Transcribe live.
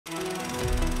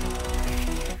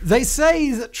They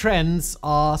say that trends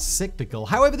are cyclical.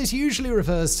 However, this usually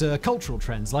refers to cultural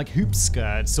trends like hoop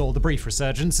skirts or the brief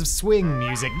resurgence of swing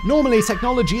music. Normally,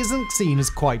 technology isn't seen as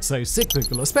quite so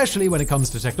cyclical, especially when it comes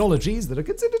to technologies that are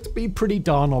considered to be pretty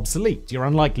darn obsolete. You're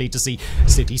unlikely to see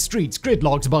city streets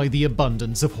gridlocked by the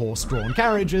abundance of horse-drawn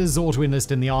carriages, or to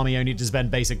enlist in the army only to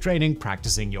spend basic training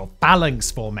practicing your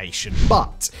phalanx formation.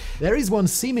 But there is one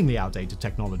seemingly outdated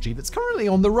technology that's currently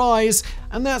on the rise,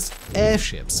 and that's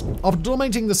airships. After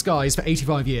dominating the skies for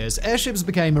 85 years, airships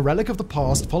became a relic of the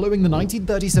past following the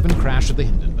 1937 crash of the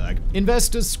Hindenburg.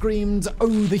 Investors screamed,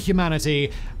 "Oh, the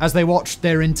humanity," as they watched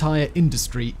their entire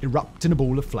industry erupt in a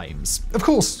ball of flames. Of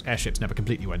course, airships never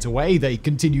completely went away. They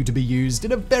continued to be used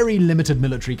in a very limited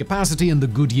military capacity, and the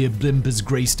Goodyear blimp has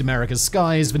graced America's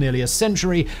skies for nearly a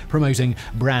century, promoting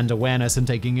brand awareness and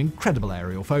taking incredible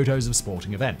aerial photos of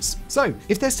sporting events. So,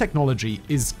 if this technology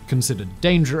is considered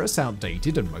dangerous,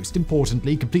 outdated, and most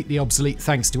importantly, completely obsolete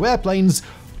thanks to airplanes,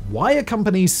 why are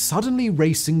companies suddenly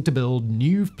racing to build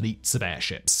new fleets of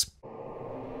airships?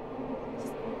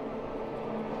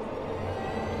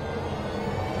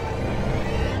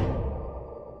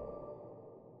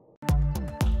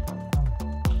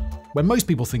 When most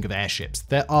people think of airships,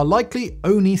 there are likely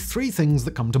only three things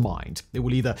that come to mind. It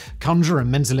will either conjure a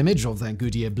mental image of their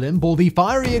Goodyear blimp, or the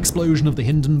fiery explosion of the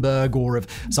Hindenburg, or of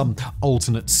some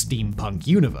alternate steampunk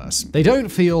universe. They don't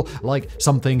feel like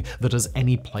something that has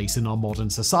any place in our modern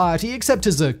society, except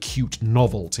as a cute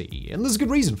novelty. And there's a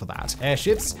good reason for that.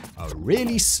 Airships are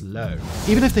really slow.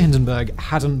 Even if the Hindenburg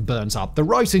hadn't burnt up, the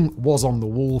writing was on the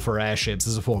wall for airships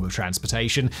as a form of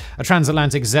transportation. A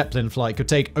transatlantic Zeppelin flight could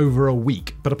take over a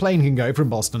week, but a plane can go from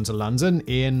Boston to London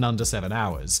in under 7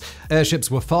 hours.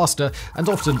 Airships were faster and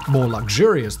often more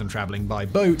luxurious than traveling by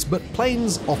boat, but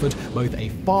planes offered both a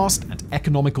fast and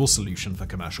economical solution for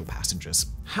commercial passengers.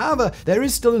 However, there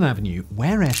is still an avenue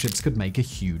where airships could make a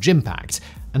huge impact,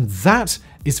 and that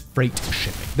is freight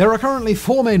shipping. There are currently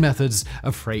 4 main methods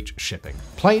of freight shipping: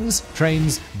 planes,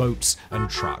 trains, boats, and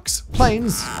trucks.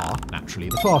 Planes are naturally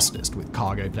the fastest, with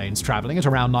cargo planes traveling at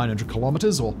around 900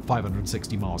 kilometers or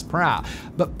 560 miles per hour.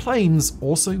 But planes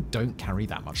also don't carry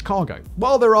that much cargo.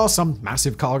 While there are some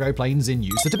massive cargo planes in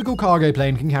use, a typical cargo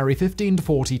plane can carry 15 to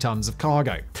 40 tons of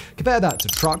cargo. Compare that to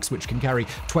trucks, which can carry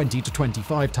 20 to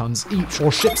 25 tons each,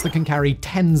 or ships that can carry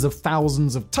tens of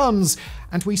thousands of tons,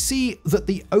 and we see that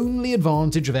the only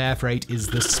advantage of air freight is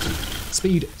the speed.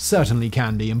 Speed certainly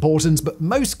can be important, but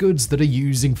most goods that are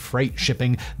using freight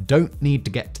shipping don't need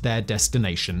to get to their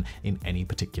destination in any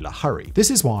particular hurry. This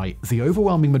is why the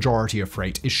overwhelming majority of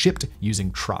freight is shipped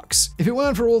using trucks. If it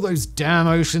weren't for all those damn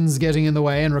oceans getting in the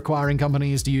way and requiring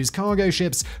companies to use cargo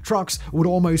ships, trucks would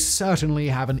almost certainly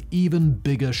have an even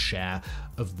bigger share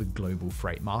of the global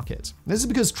freight market. This is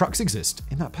because trucks exist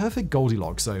in that perfect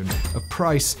Goldilocks zone of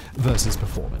price versus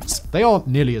performance. They aren't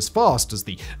nearly as fast as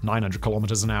the 900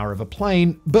 kilometers an hour of a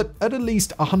plane, but at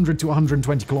least 100 to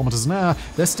 120 kilometers an hour,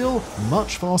 they're still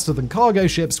much faster than cargo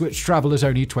ships, which travel at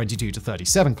only 22 to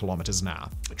 37 kilometers an hour.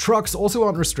 Trucks also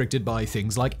aren't restricted by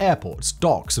things like airports,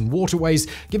 docks, and waterways,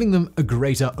 giving them a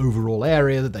greater overall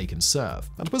area that they can serve.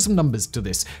 And to put some numbers to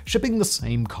this, shipping the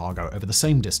same cargo over the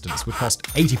same distance would cost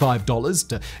 $85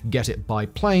 to get it by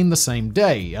plane the same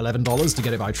day, $11 to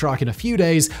get it by truck in a few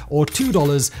days, or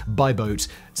 $2 by boat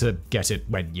to get it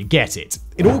when you get it.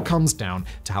 It all comes down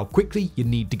to how quickly you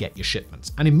need to get your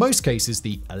shipment, and in most cases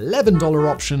the $11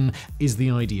 option is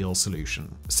the ideal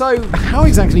solution. So how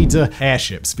exactly do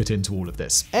airships fit into all of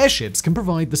this? Airships can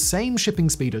provide the same shipping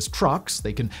speed as trucks,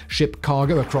 they can ship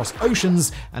cargo across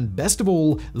oceans, and best of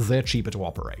all, they're cheaper to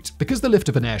operate. Because the lift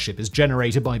of an airship is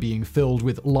generated by being filled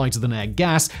with lighter than air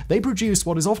gas, they produce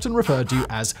what is often referred to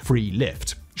as free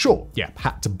lift. Sure, you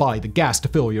had to buy the gas to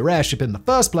fill your airship in the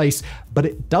first place, but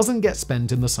it doesn't get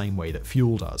spent in the same way that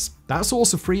fuel does. That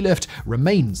source of free lift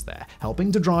remains there,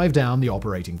 helping to drive down the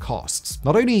operating costs.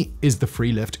 Not only is the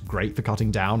free lift great for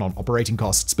cutting down on operating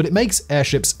costs, but it makes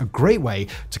airships a great way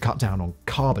to cut down on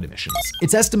carbon emissions.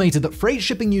 It's estimated that freight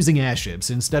shipping using airships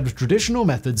instead of traditional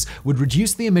methods would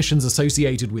reduce the emissions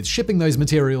associated with shipping those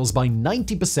materials by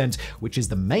 90%, which is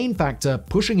the main factor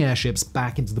pushing airships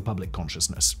back into the public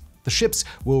consciousness. The ships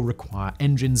will require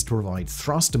engines to provide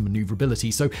thrust and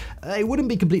maneuverability, so they wouldn't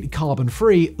be completely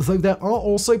carbon-free, though there are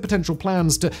also potential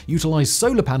plans to utilize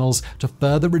solar panels to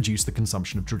further reduce the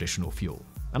consumption of traditional fuel.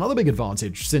 Another big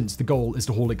advantage, since the goal is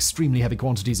to haul extremely heavy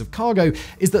quantities of cargo,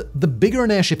 is that the bigger an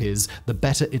airship is, the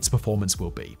better its performance will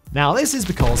be. Now, this is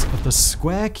because of the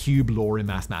square-cube law in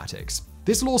mathematics.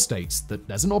 This law states that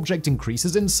as an object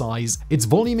increases in size, its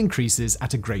volume increases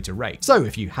at a greater rate. So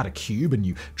if you had a cube and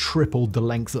you tripled the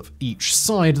length of each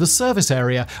side, the surface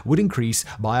area would increase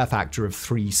by a factor of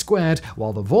 3 squared,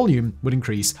 while the volume would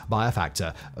increase by a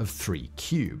factor of 3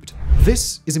 cubed.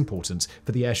 This is important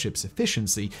for the airship's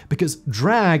efficiency because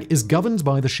drag is governed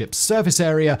by the ship's surface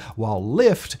area, while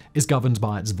lift is governed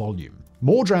by its volume.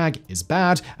 More drag is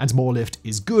bad and more lift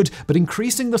is good, but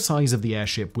increasing the size of the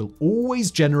airship will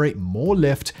always generate more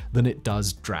lift than it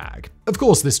does drag. Of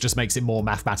course, this just makes it more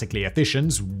mathematically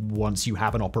efficient once you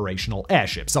have an operational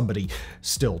airship. Somebody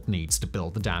still needs to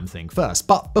build the damn thing first.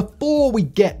 But before we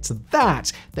get to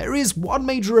that, there is one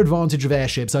major advantage of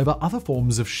airships over other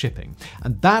forms of shipping,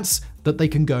 and that's that they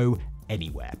can go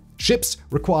anywhere. Ships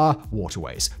require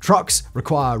waterways, trucks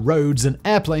require roads, and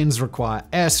airplanes require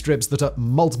airstrips that are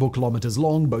multiple kilometers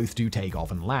long, both to take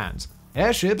off and land.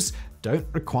 Airships don't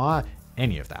require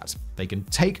any of that. They can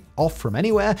take off from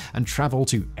anywhere and travel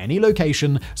to any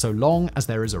location so long as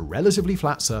there is a relatively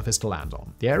flat surface to land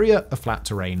on. The area of flat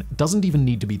terrain doesn't even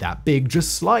need to be that big,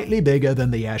 just slightly bigger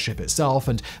than the airship itself,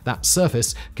 and that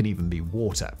surface can even be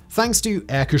water. Thanks to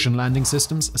air cushion landing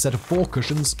systems, a set of 4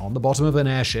 cushions on the bottom of an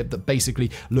airship that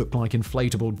basically look like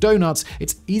inflatable donuts,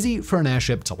 it's easy for an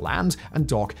airship to land and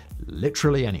dock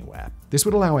literally anywhere. This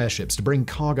would allow airships to bring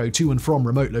cargo to and from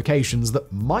remote locations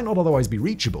that might not otherwise be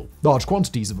reachable. Large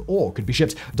quantities of ore could be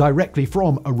shipped directly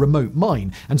from a remote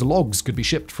mine, and logs could be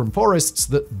shipped from forests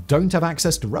that don't have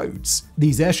access to roads.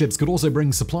 These airships could also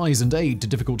bring supplies and aid to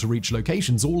difficult-to-reach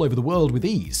locations all over the world with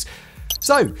ease.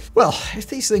 So, well, if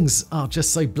these things are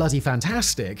just so bloody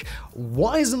fantastic,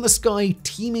 why isn't the sky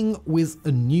teeming with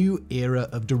a new era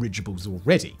of dirigibles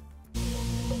already?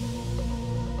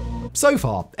 So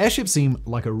far, airships seem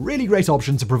like a really great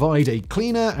option to provide a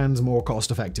cleaner and more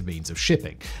cost-effective means of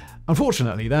shipping.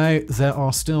 Unfortunately, though, there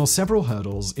are still several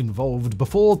hurdles involved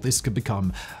before this could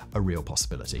become a real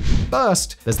possibility.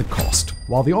 First, there's the cost.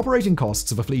 While the operating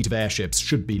costs of a fleet of airships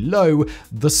should be low,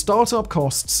 the startup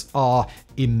costs are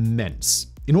immense.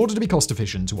 In order to be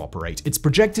cost-efficient to operate, it's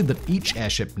projected that each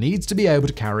airship needs to be able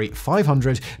to carry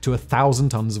 500 to 1,000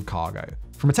 tons of cargo.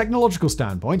 From a technological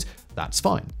standpoint, that's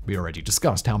fine. We already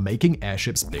discussed how making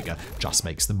airships bigger just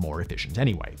makes them more efficient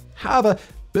anyway. However,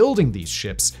 building these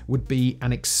ships would be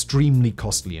an extremely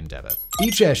costly endeavor.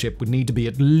 Each airship would need to be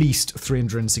at least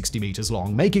 360 meters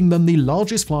long, making them the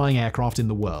largest flying aircraft in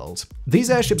the world. These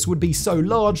airships would be so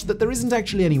large that there isn't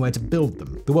actually anywhere to build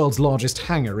them. The world's largest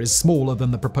hangar is smaller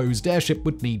than the proposed airship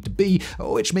would need to be,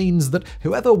 which means that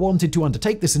whoever wanted to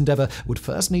undertake this endeavor would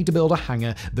first need to build a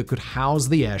hangar that could house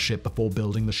the airship before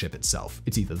building the ship itself.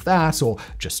 It's either that or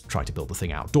just try to build the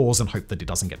thing outdoors and hope that it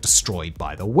doesn't get destroyed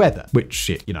by the weather, which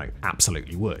it,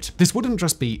 absolutely would. This wouldn't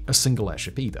just be a single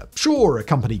airship either. Sure, a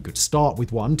company could start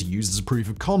with one to use as a proof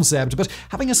of concept, but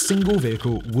having a single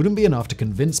vehicle wouldn't be enough to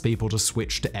convince people to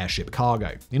switch to airship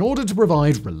cargo. In order to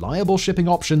provide reliable shipping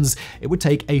options, it would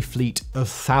take a fleet of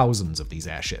thousands of these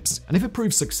airships. And if it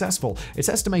proves successful, it's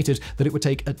estimated that it would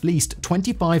take at least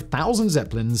 25,000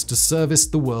 Zeppelins to service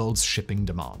the world's shipping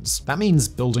demands. That means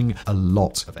building a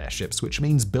lot of airships, which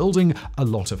means building a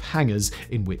lot of hangars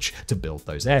in which to build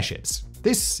those airships.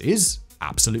 This is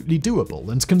absolutely doable,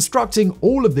 and constructing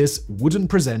all of this wouldn't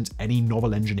present any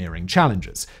novel engineering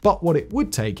challenges. But what it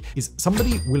would take is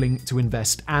somebody willing to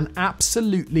invest an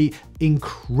absolutely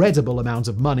incredible amount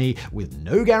of money with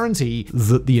no guarantee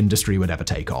that the industry would ever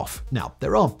take off. Now,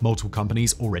 there are multiple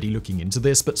companies already looking into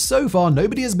this, but so far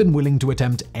nobody has been willing to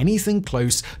attempt anything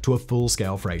close to a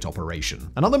full-scale freight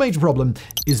operation. Another major problem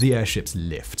is the airship's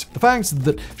lift. The fact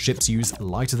that ships use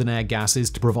lighter-than-air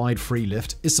gases to provide free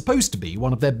lift is supposed to be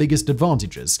one of their biggest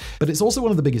advantages, but it's also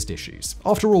one of the biggest issues.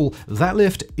 After all, that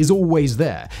lift is always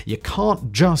there. You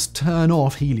can't just turn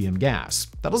off helium gas.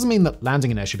 That doesn't mean that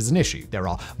landing an airship is an issue. There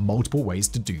are multiple ways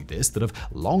to do this that have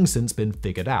long since been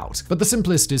figured out. But the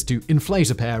simplest is to inflate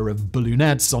a pair of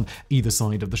balloonettes on either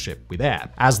side of the ship with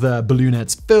air. As the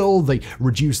balloonettes fill, they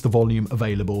reduce the volume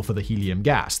available for the helium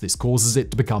gas. This causes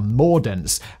it to become more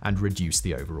dense and reduce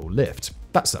the overall lift.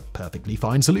 That's a perfectly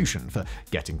fine solution for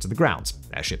getting to the ground.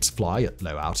 Airships fly at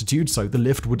low altitude, so the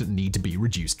lift wouldn't need to be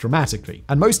reduced dramatically.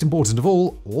 And most important of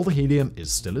all the helium is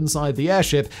still inside the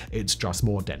airship, it's just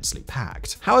more densely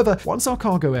packed. However, once our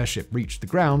cargo airship reached the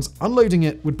ground, unloading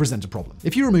it would present a problem.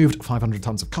 If you removed 500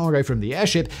 tons of cargo from the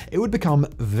airship, it would become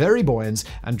very buoyant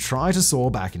and try to soar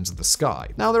back into the sky.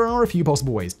 Now, there are a few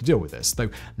possible ways to deal with this, though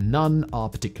none are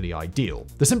particularly ideal.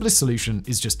 The simplest solution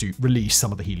is just to release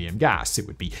some of the helium gas. It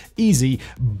would be easy,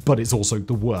 but it's also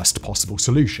the worst possible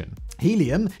solution.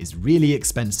 Helium is really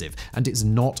expensive, and it's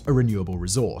not a renewable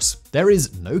resource. There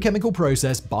is no chemical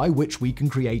process by which we can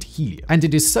create helium, and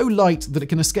it is so light that it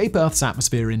can escape Earth's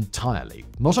atmosphere entirely.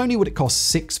 Not only would it cost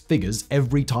 6 figures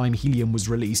every time helium was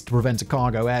released to prevent a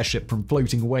cargo airship from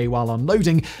floating away while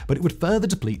unloading, but it would further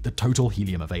deplete the total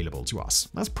helium available to us.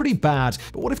 That's pretty bad,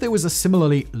 but what if there was a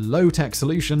similarly low-tech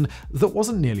solution that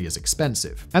wasn't nearly as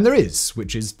expensive? And there is,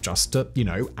 which is just to,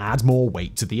 add more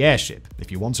weight to the airship.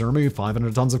 If you want to remove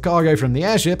 500 tons of cargo from the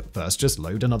airship, first just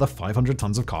load another 500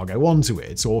 tons of cargo onto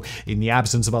it, or in the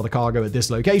absence of other cargo at this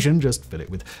location, just fill it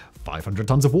with 500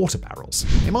 tons of water barrels.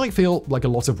 It might feel like a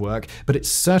lot of work, but it's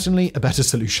certainly a better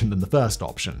solution than the first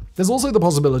option. There's also the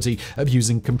possibility of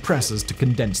using compressors to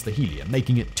condense the helium,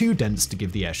 making it too dense to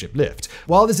give the airship lift.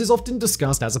 While this is often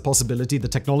discussed as a possibility, the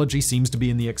technology seems to be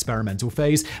in the experimental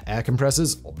phase. Air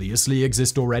compressors obviously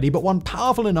exist already, but one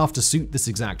powerful enough to suit this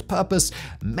exact purpose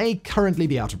may currently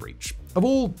be out of reach. Of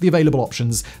all the available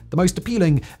options, the most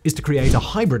appealing is to create a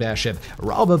hybrid airship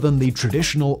rather than the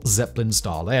traditional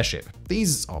Zeppelin-style airship.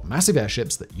 These are massive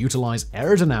airships that utilize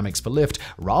aerodynamics for lift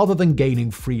rather than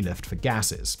gaining free lift for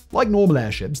gases. Like normal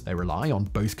airships, they rely on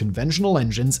both conventional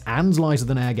engines and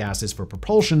lighter-than-air gases for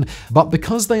propulsion, but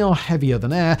because they are heavier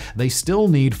than air, they still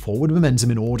need forward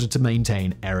momentum in order to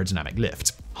maintain aerodynamic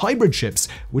lift. Hybrid ships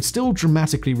would still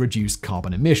dramatically reduce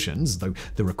carbon emissions, though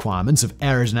the requirements of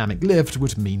aerodynamic lift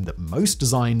would mean that most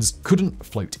designs couldn't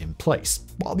float in place.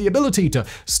 While the ability to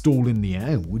stall in the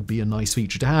air would be a nice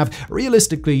feature to have,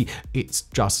 realistically, it's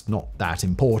just not that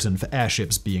important for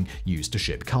airships being used to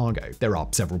ship cargo. There are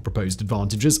several proposed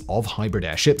advantages of hybrid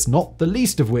airships, not the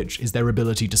least of which is their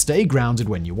ability to stay grounded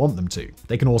when you want them to.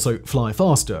 They can also fly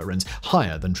faster and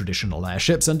higher than traditional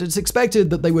airships, and it's expected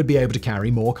that they would be able to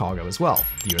carry more cargo as well.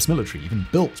 The US military even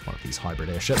built one of these hybrid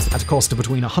airships at a cost of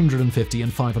between $150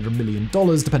 and $500 million,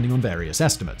 depending on various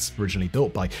estimates. Originally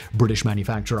built by British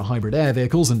manufacturer Hybrid Air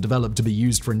Vehicles and developed to be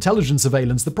used for intelligence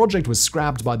surveillance, the project was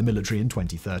scrapped by the military in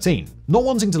 2013. Not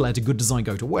wanting to let a good design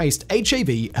go to waste,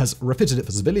 HAV has refitted it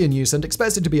for civilian use and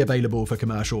expects it to be available for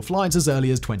commercial flights as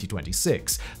early as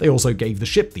 2026. They also gave the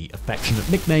ship the affectionate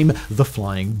nickname the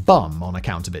Flying Bum on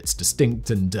account of its distinct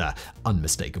and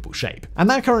unmistakable shape. And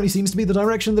that currently seems to be the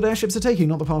direction that airships are taking,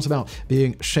 not the part about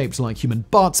being shaped like human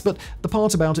butts, but the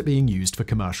part about it being used for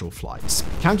commercial flights.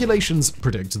 Calculations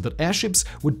predict that airships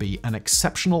would be an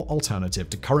exceptional alternative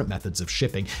to current methods of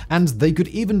shipping, and they could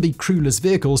even be crewless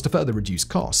vehicles to further reduce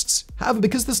costs. However,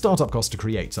 because the startup cost to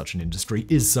create such an industry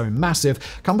is so massive,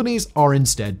 companies are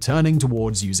instead turning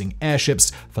towards using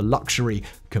airships for luxury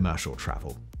commercial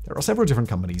travel. There are several different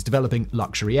companies developing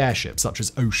luxury airships, such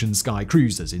as Ocean Sky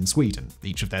Cruises in Sweden.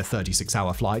 Each of their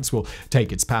 36-hour flights will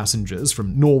take its passengers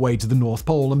from Norway to the North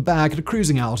Pole and back at a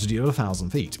cruising altitude of 1,000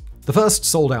 feet. The first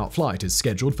sold-out flight is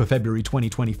scheduled for February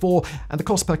 2024, and the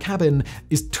cost per cabin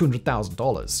is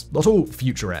 $200,000. Not all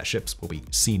future airships will be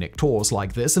scenic tours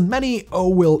like this, and many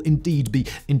will indeed be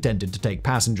intended to take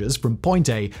passengers from point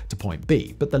A to point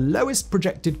B, but the lowest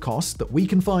projected cost that we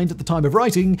can find at the time of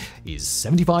writing is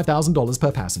 $75,000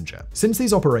 per passenger. Since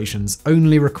these operations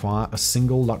only require a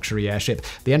single luxury airship,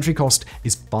 the entry cost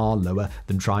is far lower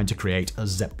than trying to create a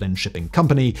Zeppelin shipping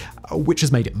company, which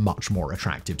has made it much more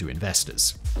attractive to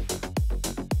investors.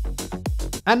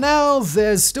 And now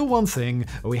there's still one thing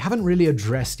we haven't really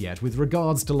addressed yet with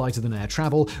regards to lighter-than-air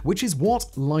travel, which is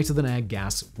what lighter-than-air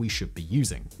gas we should be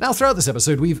using. Now, throughout this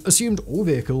episode, we've assumed all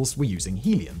vehicles were using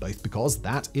helium, both because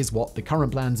that is what the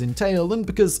current plans entail and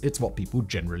because it's what people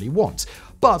generally want.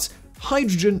 But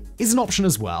hydrogen is an option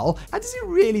as well, and is it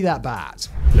really that bad?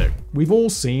 Look, we've all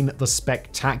seen the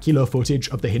spectacular footage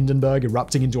of the Hindenburg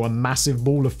erupting into a massive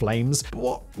ball of flames, but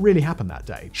what really happened that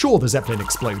day? Sure, the Zeppelin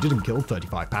exploded and killed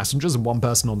 35 passengers and 1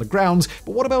 person on the ground,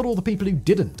 but what about all the people who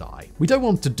didn't die? We don't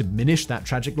want to diminish that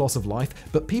tragic loss of life,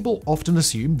 but people often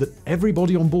assume that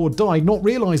everybody on board died, not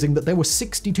realizing that there were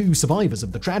 62 survivors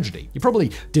of the tragedy. You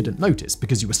probably didn't notice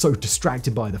because you were so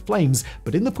distracted by the flames,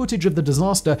 but in the footage of the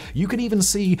disaster, you can even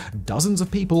see dozens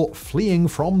of people fleeing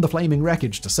from the flaming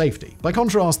wreckage to safety. By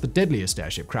contrast, the deadliest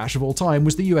airship crash of all time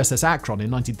was the USS Akron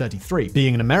in 1933.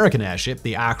 Being an American airship,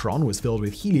 the Akron was filled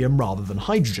with helium rather than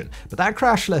hydrogen, but that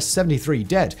crash left 73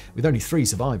 dead, with only 3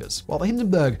 survivors. While the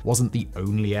Hindenburg wasn't the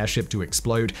only airship to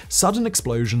explode, sudden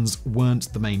explosions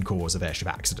weren't the main cause of airship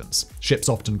accidents. Ships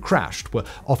often crashed, were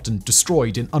often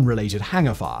destroyed in unrelated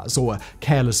hangar fires, or were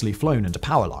carelessly flown into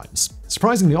power lines.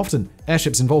 Surprisingly often,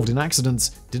 airships involved in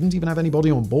accidents didn't even have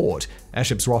anybody on board.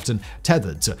 Airships were often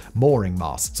tethered to mooring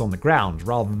masts on the ground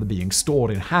rather than being stored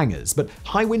in hangars, but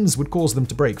high winds would cause them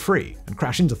to break free and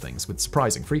crash into things with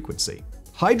surprising frequency.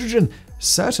 Hydrogen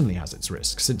certainly has its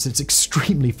risks since it's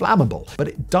extremely flammable, but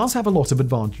it does have a lot of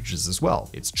advantages as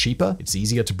well. It's cheaper, it's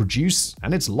easier to produce,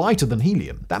 and it's lighter than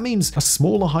helium. That means a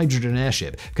smaller hydrogen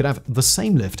airship could have the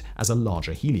same lift as a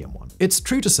larger helium one. It's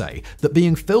true to say that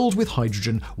being filled with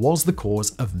hydrogen was the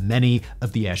cause of many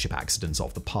of the airship accidents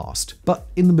of the past. But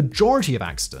in the majority of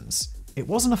accidents, it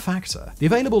wasn't a factor. The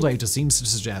available data seems to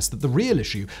suggest that the real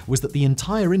issue was that the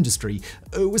entire industry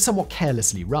was somewhat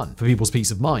carelessly run. For people's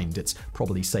peace of mind, it's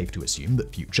probably safe to assume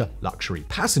that future luxury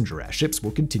passenger airships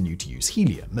will continue to use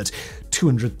helium. At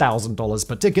 $200,000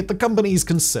 per ticket, the companies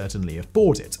can certainly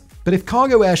afford it. But if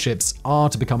cargo airships are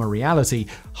to become a reality,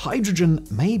 hydrogen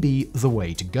may be the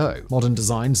way to go. Modern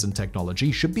designs and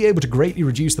technology should be able to greatly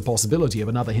reduce the possibility of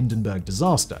another Hindenburg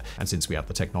disaster. And since we have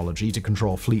the technology to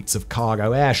control fleets of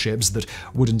cargo airships that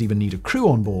wouldn't even need a crew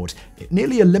on board, it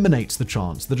nearly eliminates the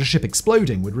chance that a ship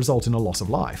exploding would result in a loss of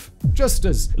life. Just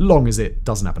as long as it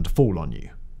doesn't happen to fall on you,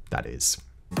 that is.